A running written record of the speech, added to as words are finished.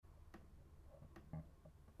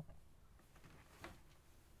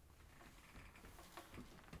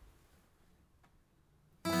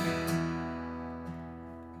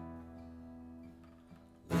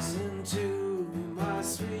to me, my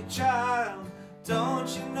sweet child. Don't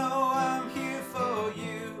you know I'm here for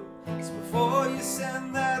you? So before you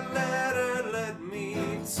send that letter, let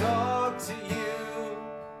me talk to you.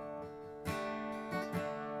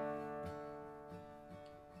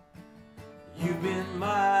 You've been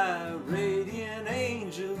my radiant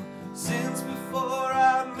angel since before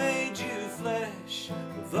I made you flesh,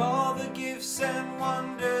 with all the gifts and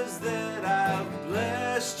wonders that I've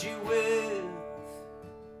blessed you with.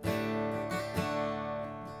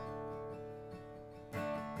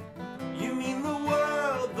 You mean the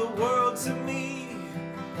world to me,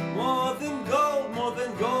 more than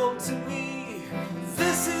gold to me.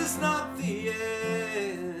 This is not the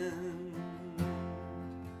end.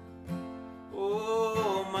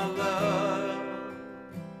 Oh, my love.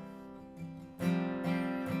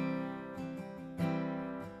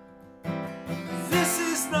 This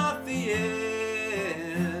is not the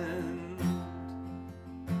end,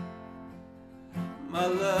 my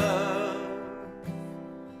love.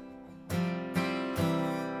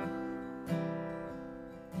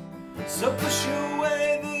 So push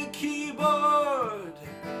away the keyboard,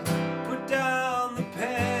 put down the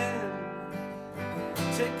pen,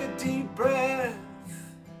 take a deep breath.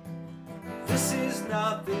 This is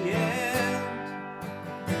not the end.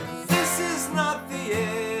 This is not the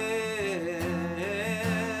end,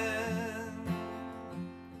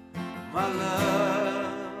 my love.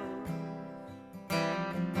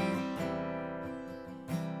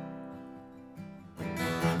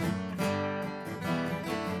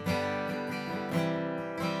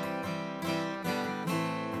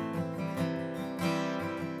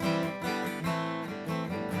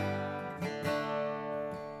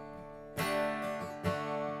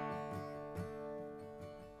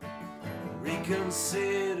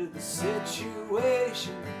 Reconsider the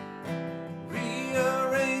situation,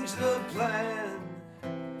 rearrange the plan,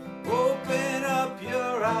 open up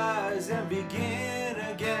your eyes and begin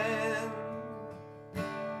again.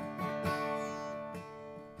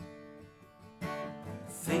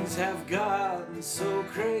 Things have gotten so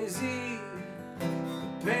crazy,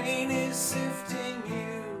 the pain is sifting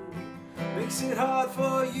you, makes it hard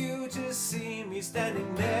for you to see me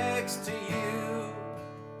standing next to you.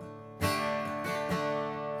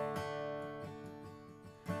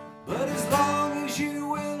 But as long as you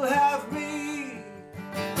will have me,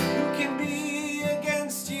 who can be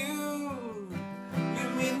against you? You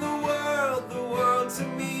mean the world to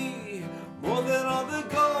me, more than all the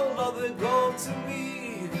gold to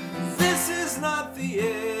me. This is not the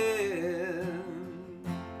end.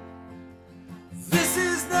 This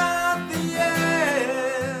is not the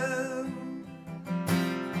end.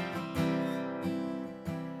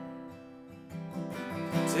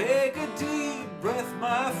 Take a deep breath,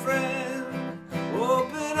 my friend.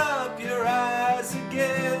 Open up your eyes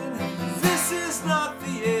again. This is not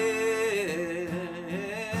the end.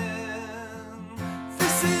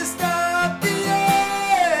 This is not the end.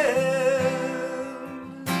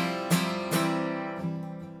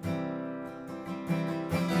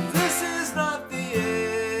 This is not the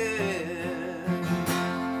end.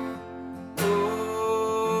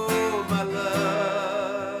 Oh, my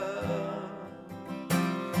love.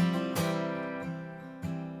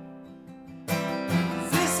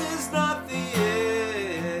 This is not the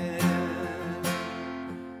end.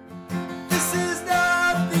 This is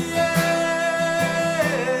not the end.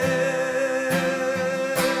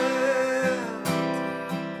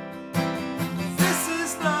 This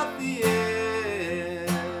is not the end,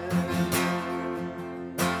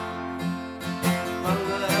 my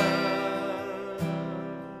love.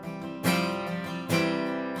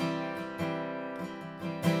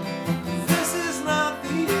 This is not the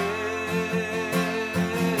end.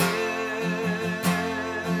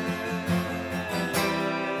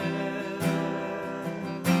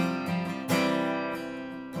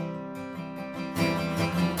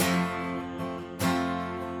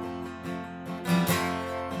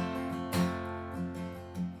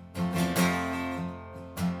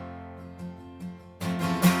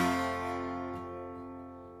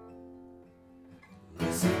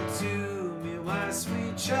 Listen to me, my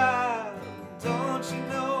sweet child. Don't you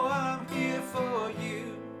know I'm here for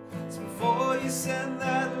you? So before you send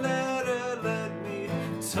that letter, let me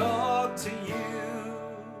talk to you.